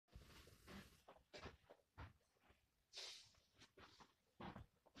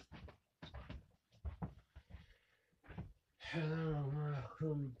Hello and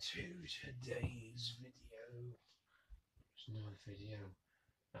welcome to today's video. It's another video.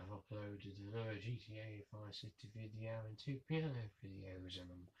 I've uploaded another GTA Vice City video and two piano videos,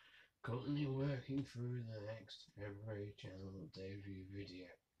 and I'm currently working through the next February channel debut video.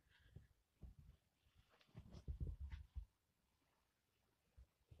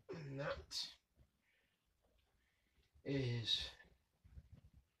 And that is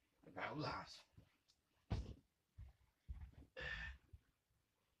about that.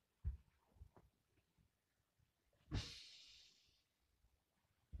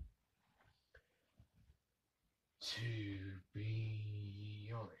 To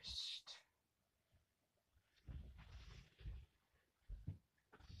be honest,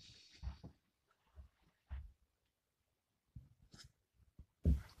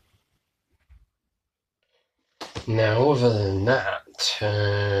 now other than that,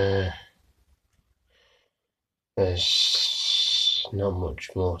 there's not much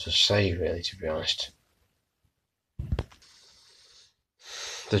more to say really, to be honest.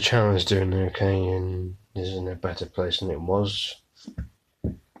 The channel is doing okay and is in a better place than it was.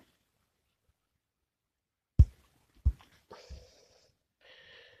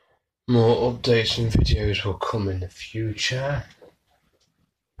 More updates and videos will come in the future,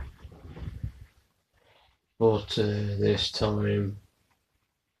 but this time,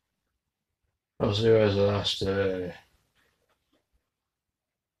 as the last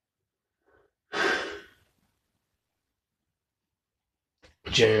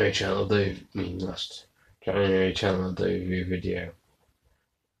January channel last January channel debut video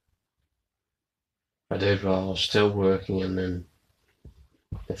I did while I was still working, and then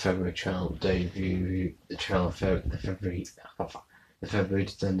the February channel debut, the February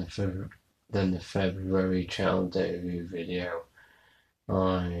channel debut video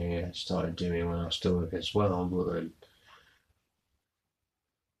I started doing when I was still working as well, but then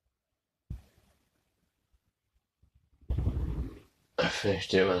I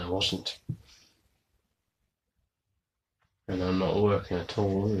finished it when I wasn't. And I'm not working at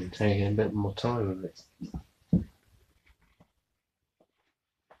all and taking a bit more time with it.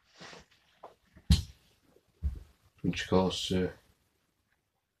 Which of course,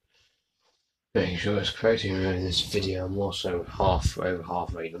 making sure it's correcting me in this video, I'm also over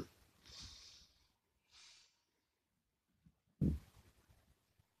halfway done.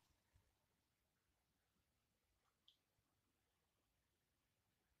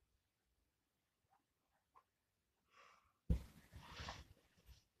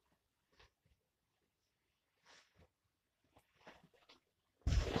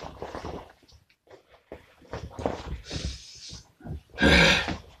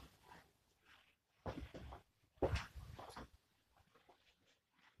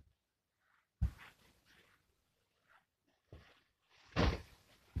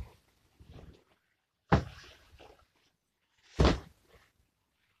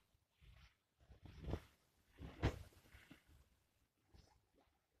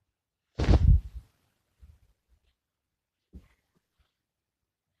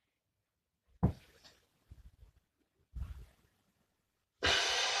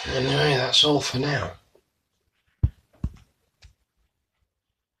 Anyway, that's all for now.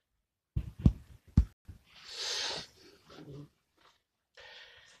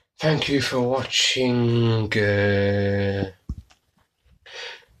 Thank you for watching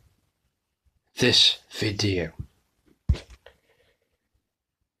this video.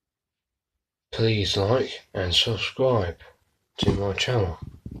 Please like and subscribe to my channel.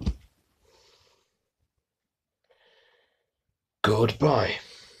 Goodbye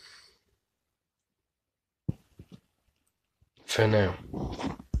for now.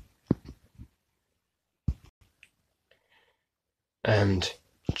 And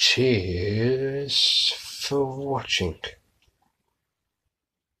cheers for watching.